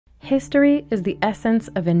History is the essence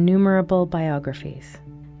of innumerable biographies.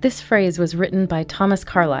 This phrase was written by Thomas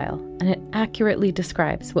Carlyle, and it accurately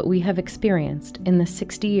describes what we have experienced in the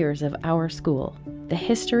 60 years of our school, the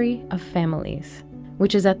history of families,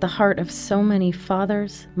 which is at the heart of so many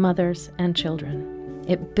fathers, mothers, and children.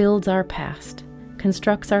 It builds our past,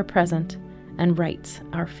 constructs our present, and writes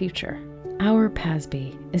our future. Our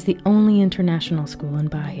PASB is the only international school in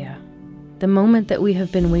Bahia. The moment that we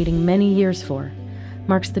have been waiting many years for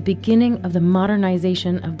marks the beginning of the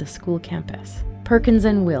modernization of the school campus. Perkins &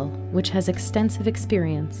 Will, which has extensive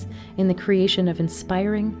experience in the creation of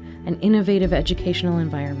inspiring and innovative educational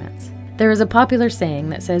environments. There is a popular saying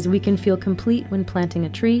that says we can feel complete when planting a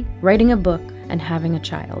tree, writing a book, and having a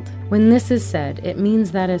child. When this is said, it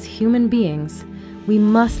means that as human beings, we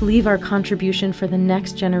must leave our contribution for the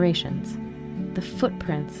next generations, the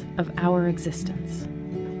footprints of our existence.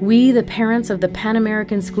 We, the parents of the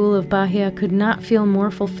Pan-American School of Bahia, could not feel more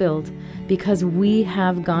fulfilled because we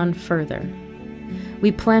have gone further.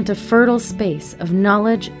 We plant a fertile space of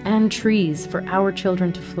knowledge and trees for our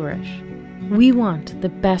children to flourish. We want the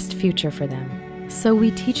best future for them, so we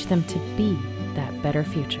teach them to be that better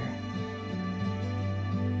future.